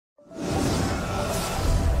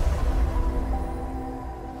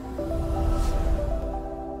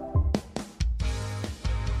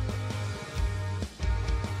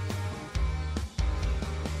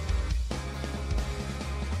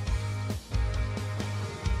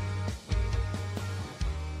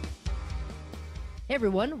Hey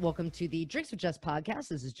everyone, welcome to the Drinks with Jess podcast.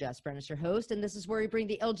 This is Jess, Branas, your host, and this is where we bring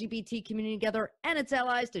the LGBT community together and its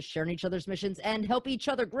allies to share in each other's missions and help each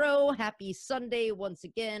other grow. Happy Sunday once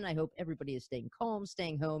again. I hope everybody is staying calm,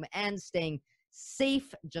 staying home, and staying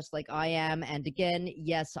safe, just like I am. And again,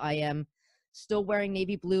 yes, I am still wearing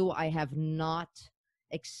navy blue. I have not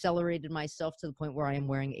accelerated myself to the point where I am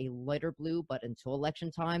wearing a lighter blue, but until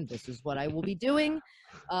election time, this is what I will be doing.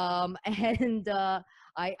 I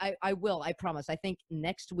will, I promise. I think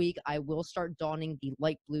next week I will start donning the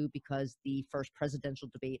light blue because the first presidential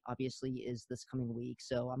debate obviously is this coming week.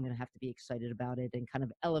 So I'm going to have to be excited about it and kind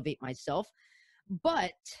of elevate myself.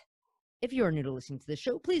 But if you are new to listening to the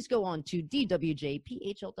show, please go on to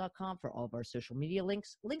dwjphl.com for all of our social media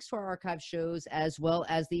links to our archive shows, as well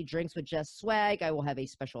as the Drinks with Jess swag. I will have a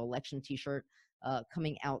special election t-shirt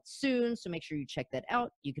coming out soon, so make sure you check that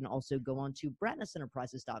out. You can also go on to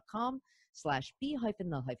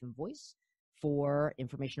branasenterprises.com/be-the-voice for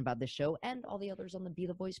information about this show and all the others on the Be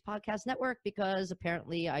the Voice podcast network, because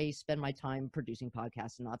apparently I spend my time producing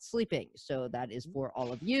podcasts and not sleeping. So that is for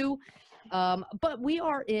all of you. But we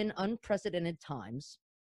are in unprecedented times.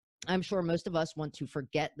 I'm sure most of us want to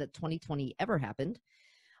forget that 2020 ever happened.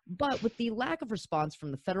 But with the lack of response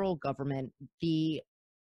from the federal government, the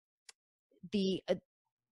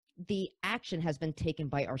action has been taken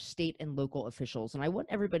by our state and local officials. And I want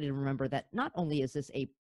everybody to remember that not only is this a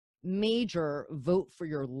major vote for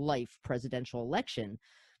your life presidential election,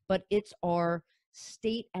 but it's our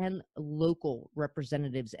state and local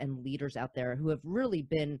representatives and leaders out there who have really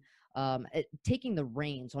been taking the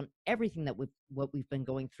reins on everything that we've been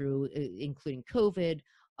going through, including COVID,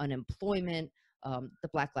 unemployment, the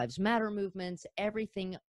Black Lives Matter movements,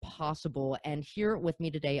 everything possible. And here with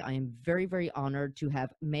me today, I am very, very honored to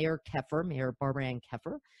have Mayor Barbara Ann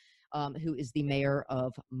Keffer, who is the mayor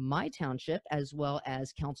of my township, as well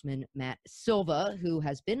as Councilman Matt Silva, who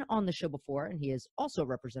has been on the show before, and he is also a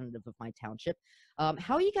representative of my township.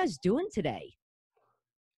 How are you guys doing today?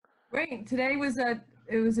 Great. Today was a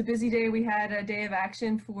busy day. We had a day of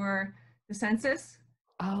action for the census.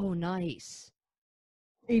 Oh, nice.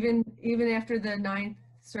 Even after the Ninth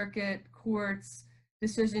Circuit Court's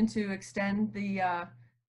decision to extend the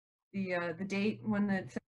date when the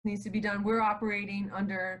census needs to be done, we're operating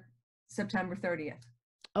under September 30th.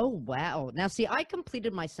 Oh, wow. Now, see, I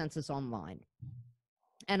completed my census online,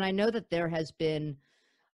 and I know that there has been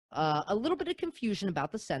a little bit of confusion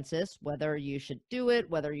about the census, whether you should do it,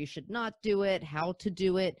 whether you should not do it, how to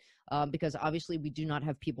do it, because obviously we do not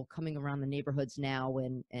have people coming around the neighborhoods now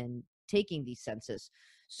and taking the census.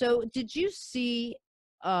 So did you see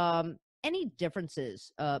any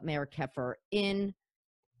differences, Mayor Keffer, in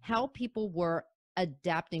how people were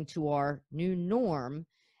adapting to our new norm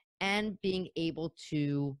and being able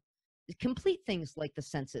to complete things like the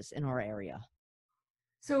census in our area?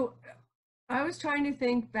 So I was trying to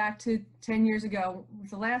think back to 10 years ago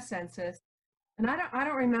with the last census, and I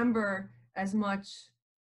don't remember as much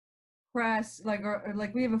press, like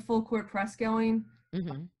we have a full court press going.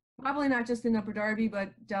 Mm-hmm. Probably not just in Upper Darby,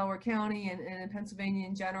 but Delaware County and in Pennsylvania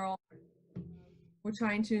in general. We're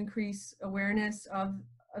trying to increase awareness of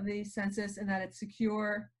the census and that it's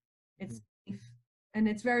secure, it's safe, and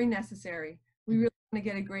it's very necessary. We really want to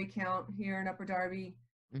get a great count here in Upper Darby.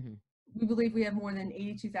 Mm-hmm. We believe we have more than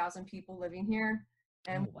 82,000 people living here,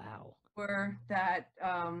 and wow, we're that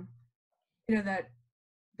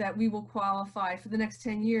that we will qualify for the next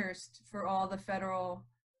 10 years for all the federal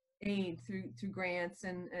aid through grants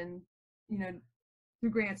and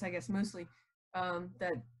through grants, I guess mostly,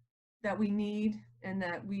 that we need and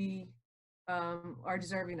that we are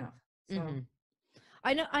deserving of. So. Mm-hmm.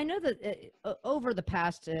 I know that over the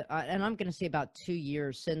past, and I'm going to say about 2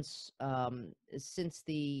 years since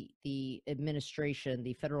the administration,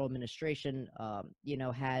 the federal administration,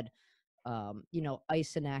 had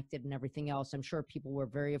ICE enacted and everything else. I'm sure people were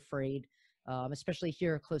very afraid, especially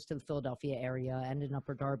here close to the Philadelphia area and in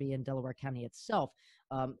Upper Darby and Delaware County itself,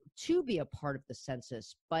 to be a part of the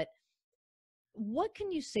census. But what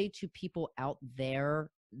can you say to people out there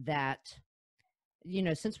that,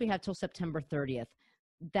 since we have till September 30th,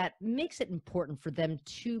 that makes it important for them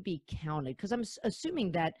to be counted? Because I'm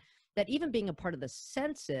assuming that even being a part of the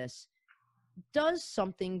census does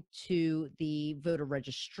something to the voter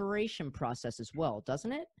registration process as well,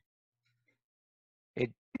 doesn't it?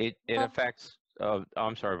 It affects.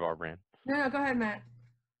 I'm sorry, Barbara. No, go ahead, Matt.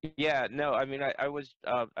 Yeah, no, I mean, I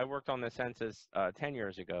worked on the census 10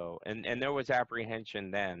 years ago, and there was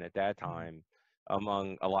apprehension then at that time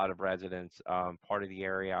among a lot of residents. Part of the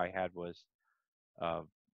area I had was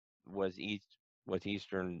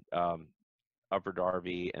eastern Upper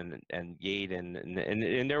Darby and Yaden,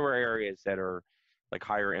 and there were areas that are like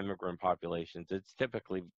higher immigrant populations, it's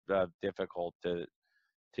typically difficult to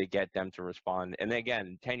get them to respond. And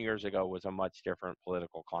again, 10 years ago was a much different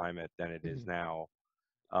political climate than it is now.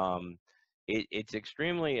 It's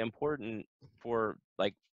extremely important for,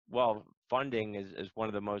 like, well, funding is one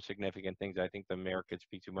of the most significant things. I think the mayor could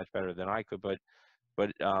speak to much better than I could, but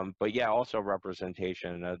yeah, also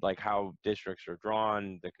representation, like how districts are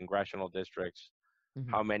drawn, the congressional districts,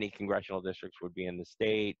 how many congressional districts would be in the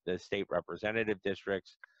state representative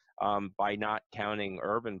districts. By not counting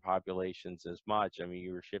urban populations as much, I mean,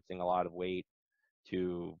 you were shifting a lot of weight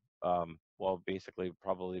to, well, basically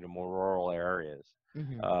probably to more rural areas.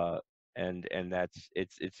 And that's,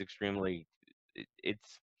 it's extremely,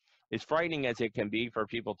 it's frightening as it can be for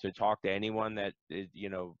people to talk to anyone that is, you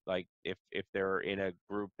know, like if they're in a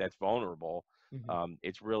group that's vulnerable.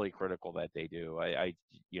 It's really critical that they do. I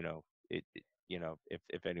you know, you know,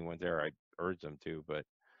 if anyone's there, I urge them to, but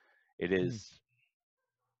it is,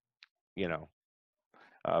 you know,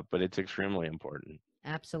 but it's extremely important.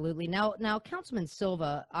 Absolutely. Now, Councilman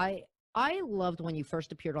Silva, I loved when you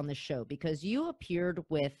first appeared on this show because you appeared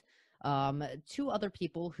with two other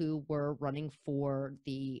people who were running for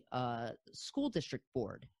the school district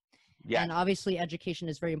board. Yes. And obviously, education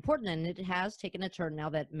is very important, and it has taken a turn now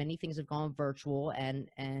that many things have gone virtual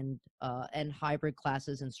and hybrid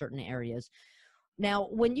classes in certain areas. Now,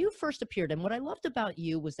 when you first appeared, and what I loved about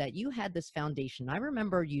you was that you had this foundation. I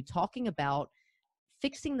remember you talking about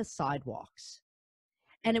fixing the sidewalks.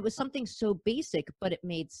 And it was something so basic, but it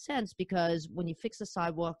made sense because when you fix the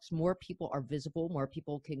sidewalks, more people are visible, more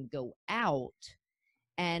people can go out,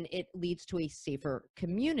 and it leads to a safer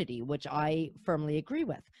community, which I firmly agree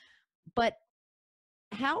with. But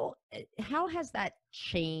how has that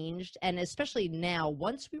changed? And especially now,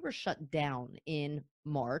 once we were shut down in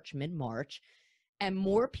March, mid-March, and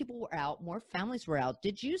more people were out, more families were out,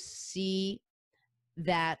 did you see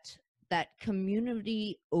that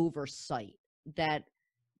community oversight that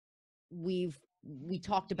we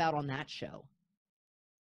talked about on that show?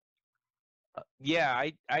 Yeah,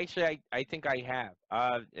 I think I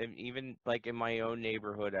have. And even like in my own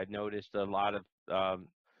neighborhood, I've noticed a lot of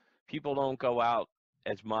people don't go out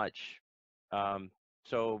as much.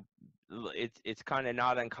 So it's kind of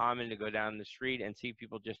not uncommon to go down the street and see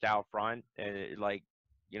people just out front and, like,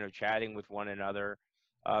 you know, chatting with one another.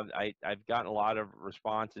 I've gotten a lot of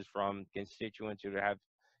responses from constituents who have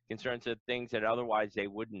concerns of things that otherwise they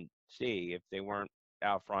wouldn't see if they weren't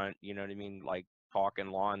out front. You know what I mean? Like talking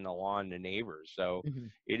lawn to lawn to neighbors. So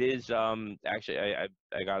it is, actually,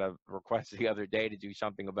 I got a request the other day to do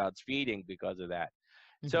something about speeding because of that.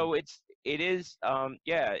 So it is,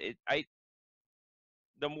 yeah,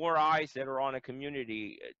 the more eyes that are on a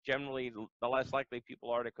community, generally the less likely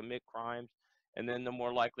people are to commit crimes, and then the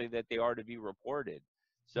more likely that they are to be reported.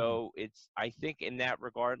 So it's, I think in that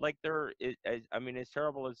regard, like I mean, as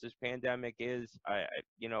terrible as this pandemic is,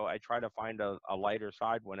 you know, I try to find a lighter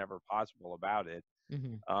side whenever possible about it.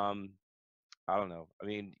 I don't know. I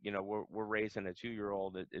mean, you know, we're raising a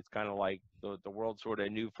 2-year-old. It's kind of like the world sort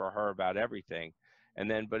of knew for her about everything. And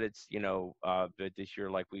then, but it's, you know, but this year,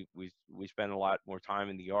 like we spend a lot more time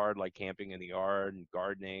in the yard, like camping in the yard and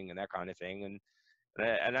gardening and that kind of thing.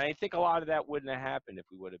 And I think a lot of that wouldn't have happened if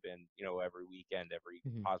we would have been, you know, every weekend, every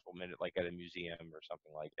possible minute, like at a museum or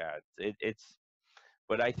something like that.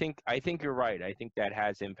 But I think you're right. I think that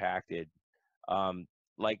has impacted,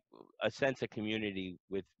 like a sense of community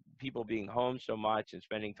with people being home so much and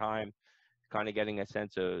spending time kind of getting a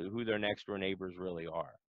sense of who their next door neighbors really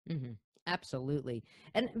are. Absolutely.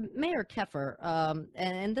 And Mayor Keffer,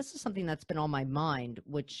 and this is something that's been on my mind,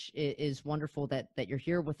 which is wonderful that you're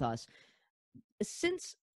here with us.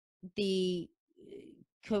 Since the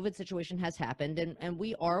COVID situation has happened, and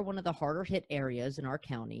we are one of the harder hit areas in our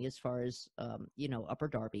county as far as, you know, Upper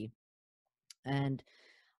Darby. And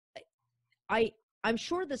I'm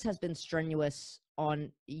sure this has been strenuous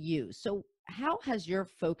on you. So how has your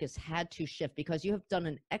focus had to shift? Because you have done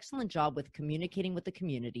an excellent job with communicating with the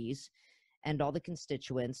communities and all the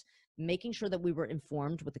constituents, making sure that we were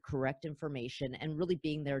informed with the correct information and really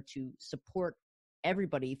being there to support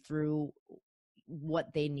everybody through what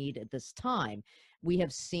they need at this time. We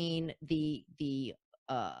have seen the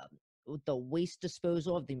waste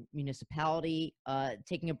disposal of the municipality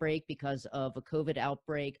taking a break because of a COVID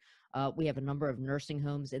outbreak. We have a number of nursing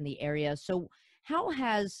homes in the area. So how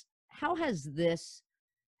has this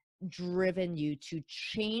driven you to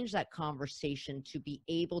change that conversation to be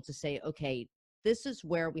able to say, okay, this is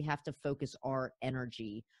where we have to focus our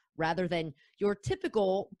energy rather than your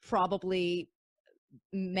typical probably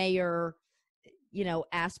mayor, you know,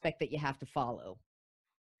 aspect that you have to follow?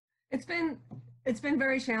 It's been it's been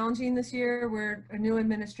very challenging this year. We're a new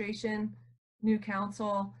administration, new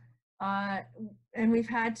council, and we've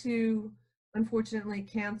had to unfortunately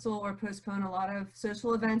cancel or postpone a lot of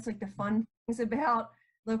social events, like the fun things about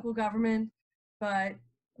local government. But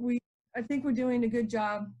I think we're doing a good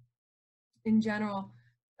job in general,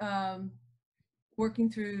 working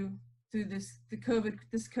through this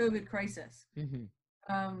COVID crisis.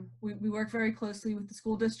 We work very closely with the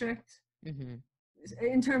school district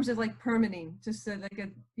in terms of like permitting, just so like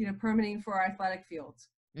permitting for our athletic fields.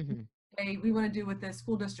 We want to do what the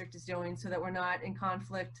school district is doing so that we're not in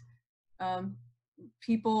conflict.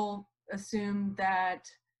 People assume that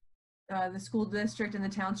the school district and the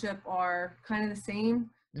township are kind of the same,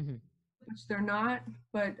 which they're not,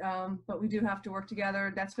 but we do have to work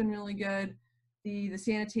together. That's been really good. The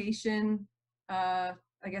sanitation, I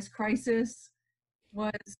guess, crisis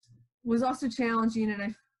was also challenging,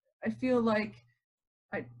 and I feel like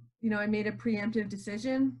I made a preemptive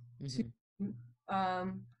decision to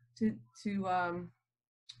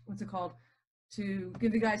what's it called, to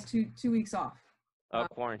give the guys two weeks off.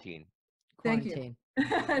 Quarantine. Thank you.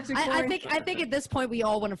 I think at this point we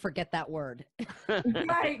all want to forget that word.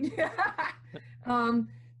 Right.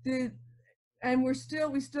 And we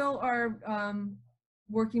still are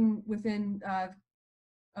working within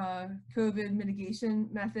COVID mitigation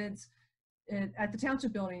methods at the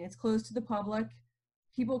township building. It's closed to the public.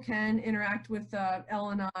 People can interact with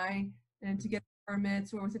L&I and to get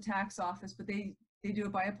permits, or with the tax office, but they do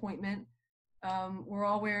it by appointment. We're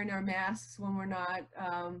all wearing our masks when we're not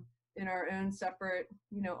in our own separate,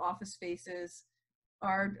 office spaces.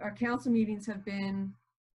 Our council meetings have been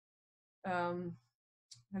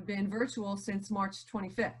virtual since March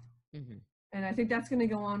 25th. And I think that's going to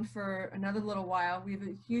go on for another little while. We have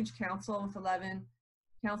a huge council with 11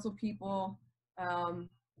 council people. Our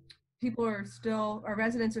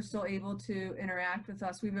residents are still able to interact with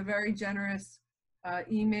us. We have a very generous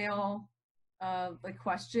email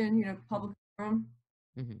question, public forum.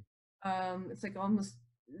 It's like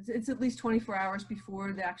it's at least 24 hours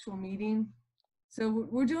before the actual meeting. So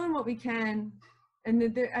we're doing what we can,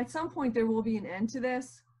 and at some point there will be an end to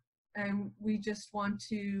this, and we just want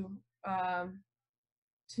to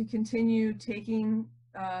continue taking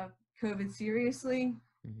COVID seriously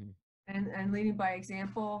and leading by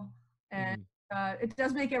example. And it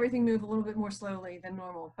does make everything move a little bit more slowly than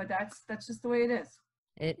normal, but that's just the way it is.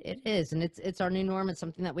 It is, and it's our new norm. It's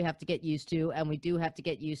something that we have to get used to, and we do have to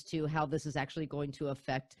get used to how this is actually going to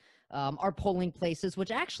affect our polling places,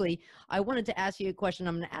 which actually I wanted to ask you a question.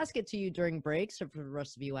 I'm going to ask it to you during break. So for the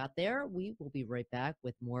rest of you out there, we will be right back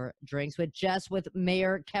with more Drinks with Jess, with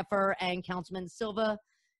Mayor Keffer and Councilman Silva.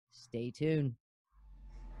 Stay tuned.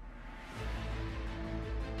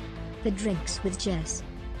 The Drinks with Jess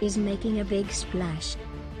is making a big splash.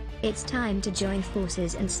 It's time to join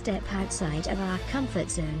forces and step outside of our comfort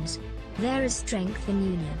zones. There is strength in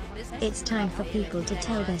union. It's time for people to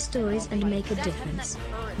tell their stories and make a difference.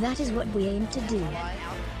 That is what we aim to do.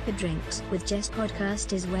 The Drinks with Jess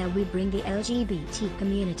podcast is where we bring the LGBT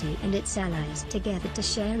community and its allies together to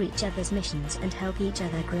share each other's missions and help each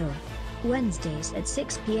other grow. Wednesdays at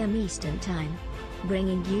 6 p.m. Eastern Time.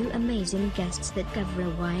 Bringing you amazing guests that cover a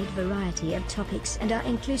wide variety of topics and are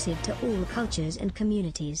inclusive to all cultures and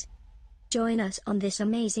communities. Join us on this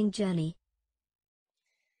amazing journey.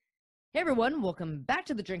 Hey everyone, welcome back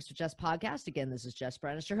to the Drinks with Jess podcast. Again, this is Jess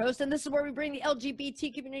Branas, your host, and this is where we bring the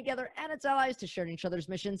LGBT community together and its allies to share each other's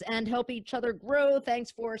missions and help each other grow.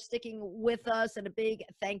 Thanks for sticking with us, and a big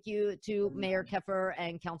thank you to Mayor Keffer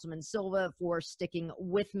and Councilman Silva for sticking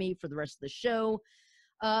with me for the rest of the show.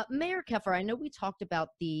 Mayor Keffer, I know we talked about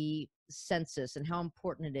the census and how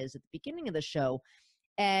important it is at the beginning of the show,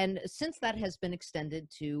 and since that has been extended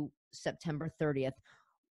to September 30th,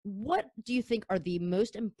 what do you think are the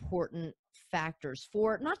most important factors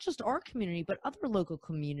for not just our community, but other local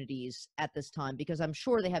communities at this time? Because I'm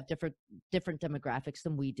sure they have different demographics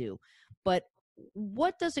than we do. But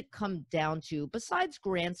what does it come down to, besides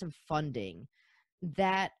grants and funding,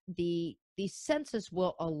 that the census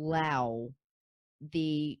will allow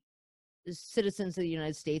the citizens of the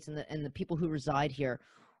United States and the people who reside here?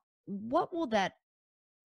 What will that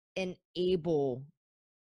enable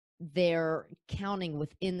their counting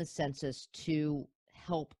within the census to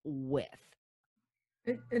help with?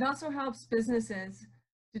 It also helps businesses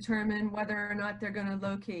determine whether or not they're going to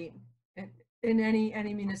locate in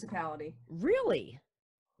any municipality. Really?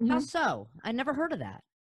 How so? I never heard of that.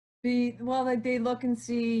 Like they look and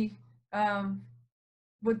see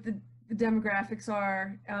what the demographics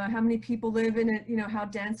are, how many people live in it, how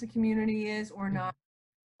dense a community is or not,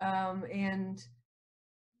 and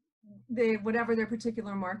whatever their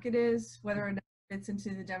particular market is, whether or not fits into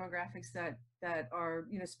the demographics that are,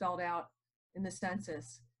 you know, spelled out in the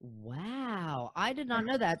census. Wow, I did not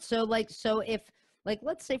know that. So if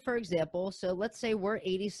let's say for example, so let's say we're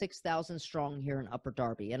 86,000 strong here in Upper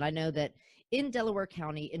Darby, and I know that in Delaware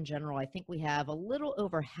County in general, I think we have a little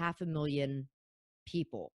over 500,000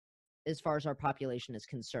 people as far as our population is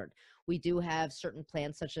concerned. We do have certain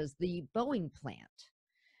plants such as the Boeing plant,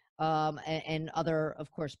 and other,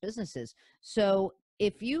 of course, businesses. So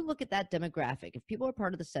if you look at that demographic, if people are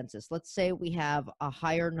part of the census, let's say we have a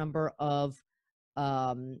higher number of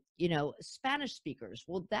Spanish speakers,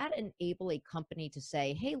 will that enable a company to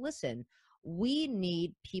say, hey, listen, we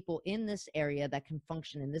need people in this area that can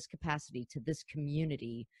function in this capacity to this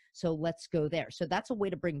community, so let's go there. So that's a way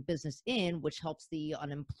to bring business in, which helps the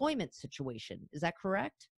unemployment situation. Is that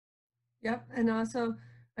correct? Yep. And also,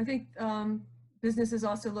 I think businesses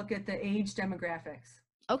also look at the age demographics.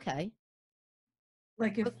 Okay.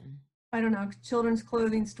 Like if, I don't know, children's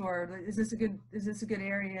clothing store, is this a good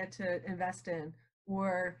area to invest in?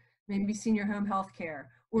 Or maybe senior home health care,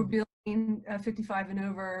 or building a 55 and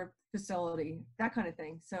over facility, that kind of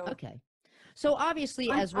thing. So okay. So obviously,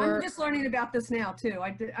 I'm just learning about this now too.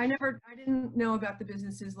 I didn't know about the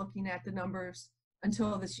businesses looking at the numbers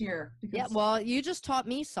until this year. Yeah, well, you just taught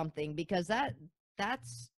me something, because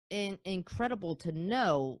that's incredible to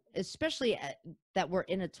know, especially that we're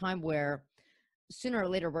in a time where sooner or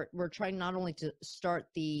later we're trying not only to start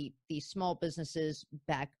the small businesses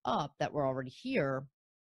back up that were already here,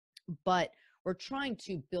 but we're trying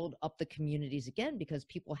to build up the communities again, because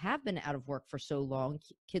people have been out of work for so long.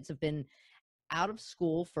 Kids have been out of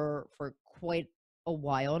school for quite a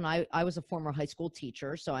while. And I was a former high school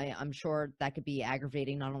teacher, so I'm sure that could be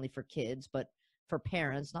aggravating, not only for kids, but for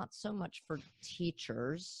parents, not so much for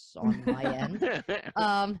teachers on my end.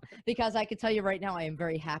 Because I can tell you right now, I am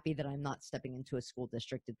very happy that I'm not stepping into a school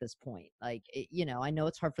district at this point. Like, I know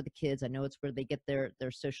it's hard for the kids. I know it's where they get their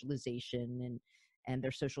socialization and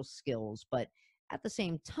their social skills. But at the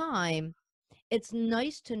same time, it's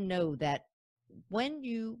nice to know that when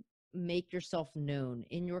you make yourself known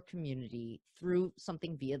in your community through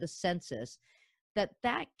something via the census,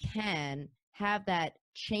 that can have that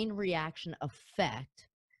chain reaction effect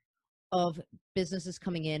of businesses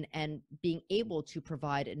coming in and being able to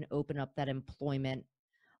provide and open up that employment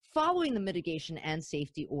following the mitigation and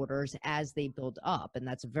safety orders as they build up. And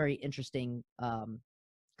that's a very interesting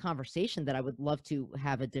conversation that I would love to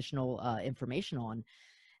have additional information on.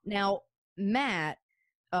 Now, Matt,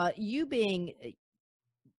 you being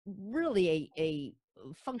really a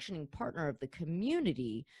functioning partner of the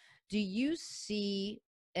community, do you see,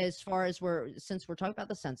 as far as since we're talking about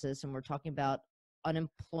the census and we're talking about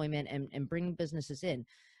unemployment and bringing businesses in,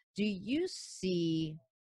 do you see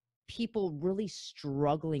people really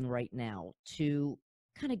struggling right now to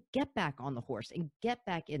kind of get back on the horse and get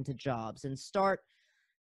back into jobs and start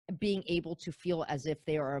being able to feel as if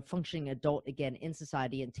they are a functioning adult again in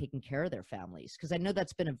society and taking care of their families? Because I know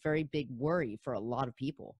that's been a very big worry for a lot of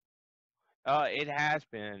people. It has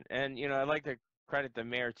been, and I'd like to credit the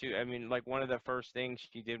mayor too. I mean, like, one of the first things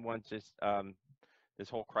she did once this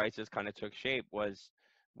whole crisis kind of took shape was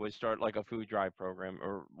start like a food drive program,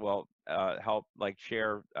 or help like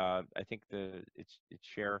share. I think it's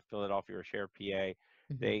Share Philadelphia or Share PA.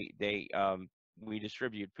 Mm-hmm. We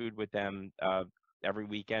distribute food with them every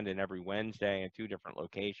weekend and every Wednesday in 2 different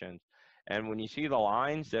locations. And when you see the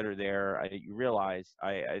lines that are there, you realize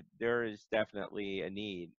there is definitely a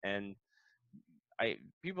need. And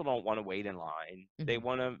people don't want to wait in line. Mm-hmm. They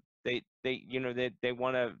want to they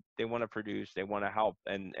want to produce, they want to help,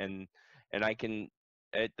 and I can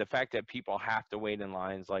the fact that people have to wait in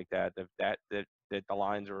lines like that the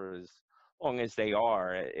lines are as long as they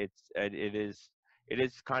are, it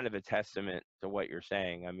is kind of a testament to what you're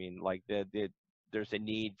saying. I mean, like, there's a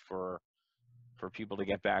need for people to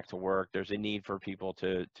get back to work. There's a need for people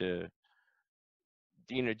to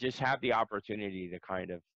just have the opportunity to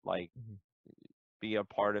kind of like Mm-hmm. be a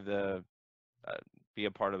part of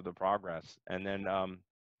the progress. And then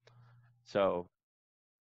so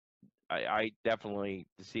I definitely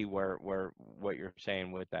see where what you're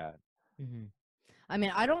saying with that. Mm-hmm. I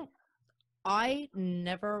mean, I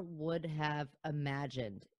never would have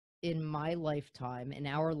imagined in my lifetime, in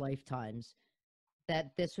our lifetimes,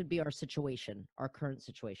 that this would be our situation, our current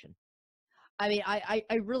situation. I mean, I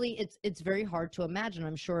really, it's very hard to imagine.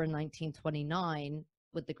 I'm sure in 1929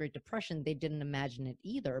 with the Great Depression, they didn't imagine it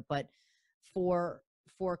either. But for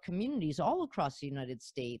communities all across the United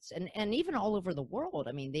States and even all over the world,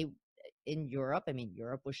 I mean,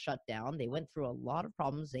 Europe was shut down. They went through a lot of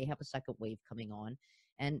problems. They have a second wave coming on,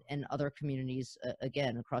 and other communities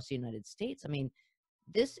again across the United States. I mean,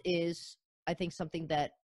 this is I think, something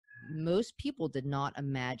that most people did not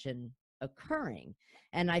imagine occurring.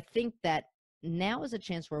 And I think that now is a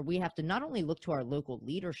chance where we have to not only look to our local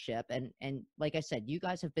leadership, and like I said, you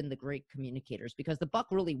guys have been the great communicators, because the buck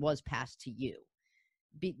really was passed to you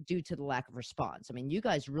due to the lack of response. I mean, you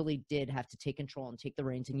guys really did have to take control and take the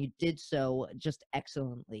reins, and you did so just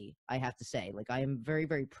excellently, I have to say. Like, I am very,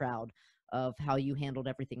 very proud of how you handled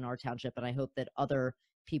everything in our township, and I hope that other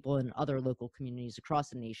people in other local communities across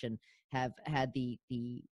the nation have had the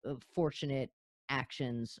fortunate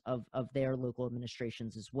actions of their local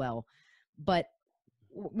administrations as well. But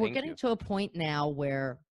we're Thank getting you. to a point now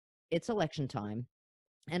where it's election time,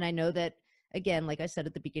 and I know that, again, like I said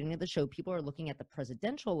at the beginning of the show, people are looking at the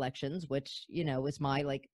presidential elections, which, you know, is my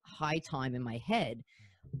like high time in my head.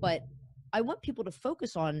 But I want people to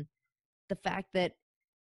focus on the fact that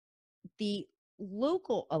the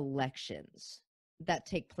local elections that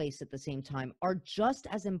take place at the same time are just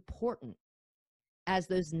as important as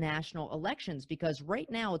those national elections, because right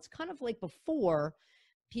now it's kind of like before,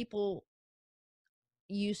 people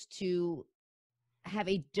used to have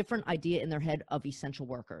a different idea in their head of essential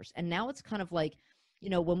workers. And now it's kind of like, you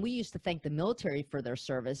know, when we used to thank the military for their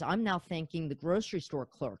service, I'm now thanking the grocery store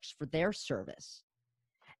clerks for their service.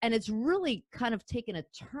 And it's really kind of taken a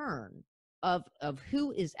turn of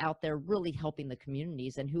who is out there really helping the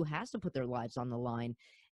communities and who has to put their lives on the line.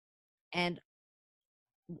 And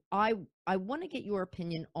I want to get your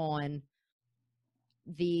opinion on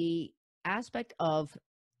the aspect of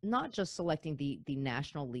not just selecting the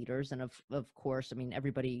national leaders, and of course, I mean,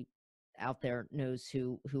 everybody out there knows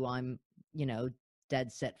who I'm, you know,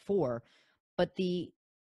 dead set for, but the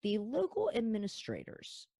local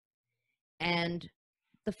administrators, and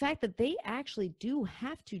the fact that they actually do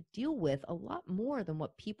have to deal with a lot more than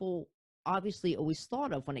what people obviously always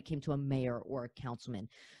thought of when it came to a mayor or a councilman.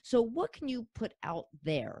 So what can you put out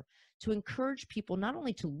there to encourage people not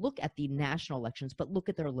only to look at the national elections, but look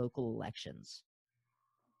at their local elections?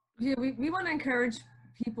 Yeah, we want to encourage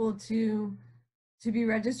people to be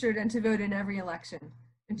registered and to vote in every election.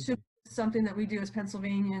 It should be something that we do as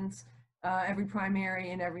Pennsylvanians, every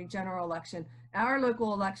primary and every general election. Our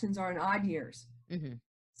local elections are in odd years. Mm-hmm.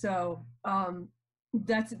 So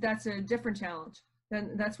that's a different challenge.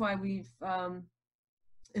 Then that's why we've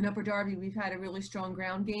in Upper Darby we've had a really strong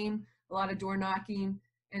ground game, a lot of door knocking,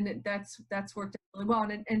 and that's worked out really well.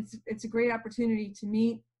 And it's a great opportunity to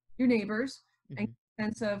meet your neighbors and get a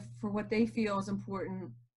sense of for what they feel is important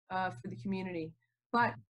for the community.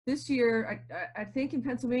 But this year, I think in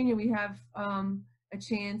Pennsylvania we have a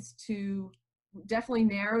chance to definitely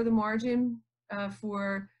narrow the margin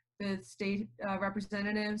for the state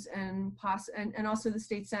representatives and also the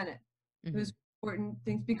state senate. Mm-hmm. Those are important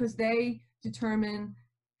things because they determine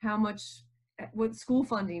how much what school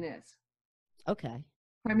funding is. Okay.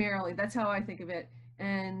 Primarily, that's how I think of it.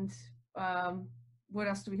 And what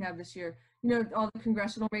else do we have this year? You know, all the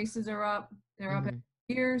congressional races are up. They're up every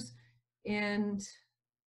years, and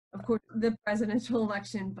of course the presidential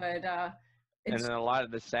election. But and then a lot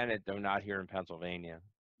of the Senate, they're not here in Pennsylvania.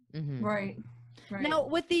 Mm-hmm. Right. Right. Now,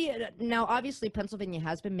 with the now, obviously, Pennsylvania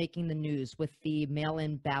has been making the news with the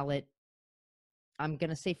mail-in ballot. I'm going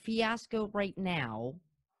to say fiasco right now,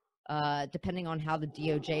 depending on how the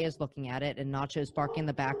DOJ is looking at it, and Nacho's barking in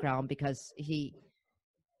the background because he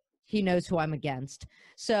knows who I'm against.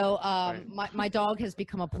 So Right. my dog has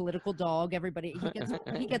become a political dog. Everybody,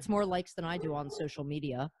 he gets more likes than I do on social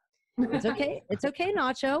media. It's okay. It's okay,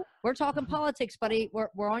 Nacho. We're talking politics, buddy.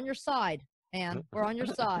 We're on your side, man. We're on your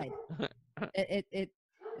side.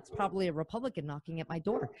 It's probably a Republican knocking at my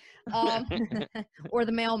door, or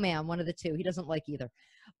the mailman, one of the two. He doesn't like either.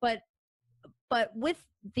 But with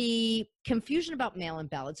the confusion about mail-in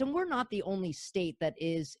ballots, and we're not the only state that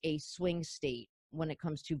is a swing state when it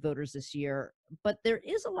comes to voters this year, but there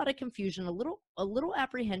is a lot of confusion, a little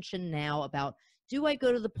apprehension now about, do I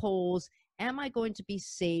go to the polls? Am I going to be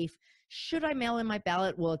safe? Should I mail in my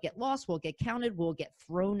ballot? Will it get lost? Will it get counted? Will it get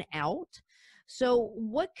thrown out? So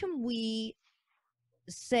what can we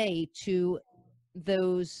say to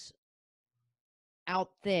those out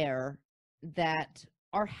there that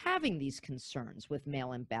are having these concerns with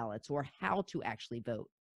mail-in ballots or how to actually vote?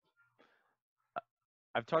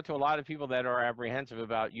 I've talked to a lot of people that are apprehensive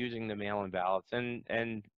about using the mail-in ballots, and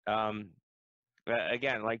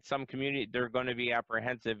again, like some community, they're going to be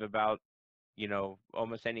apprehensive about, you know,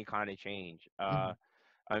 almost any kind of change.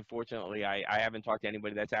 Unfortunately, I haven't talked to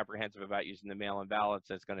anybody that's apprehensive about using the mail-in ballots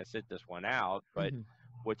that's going to sit this one out, but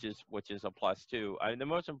which is a plus too. I mean, the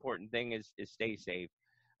most important thing is stay safe.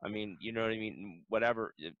 I mean, you know what I mean?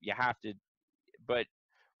 Whatever you have to, but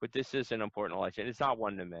this is an important election. It's not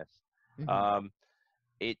one to miss.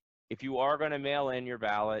 if you are going to mail in your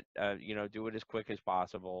ballot, do it as quick as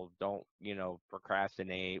possible. Don't,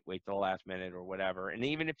 procrastinate, wait till the last minute or whatever. And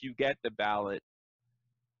even if you get the ballot,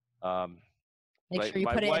 Make like sure you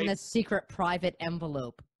my put it in wife, the secret private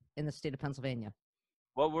envelope in the state of Pennsylvania.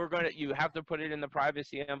 well, you have to put it in the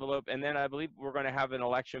privacy envelope. And then I believe we're going to have an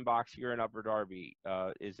election box here in Upper Darby.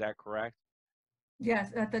 Is that correct?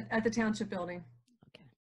 Yes, at the township building. Okay.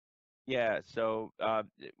 Yeah. So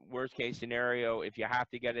worst case scenario, if you have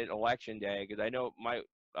to get it election day, because I know my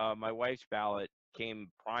wife's ballot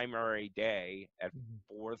came primary day at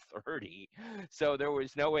 4:30, so there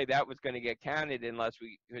was no way that was going to get counted unless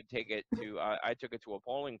we could take it to. I took it to a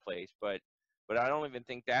polling place, but I don't even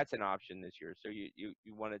think that's an option this year. So you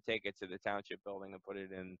want to take it to the township building and put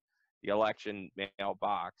it in the election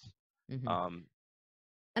mailbox. Mm-hmm.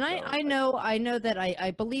 And So I know that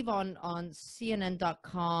I believe on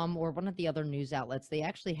CNN.com or one of the other news outlets, they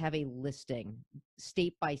actually have a listing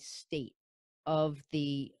state by state of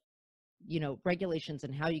the regulations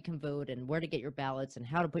and how you can vote and where to get your ballots and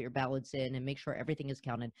how to put your ballots in and make sure everything is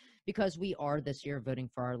counted, because we are this year voting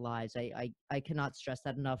for our lives. I cannot stress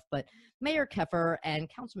that enough. But Mayor Keffer and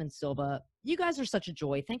Councilman Silva, you guys are such a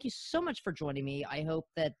joy. Thank you so much for joining me. I hope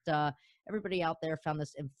that everybody out there found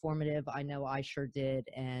this informative. I know I sure did.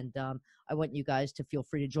 And I want you guys to feel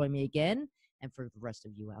free to join me again. And for the rest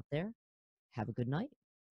of you out there, have a good night.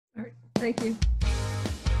 All right. Thank you.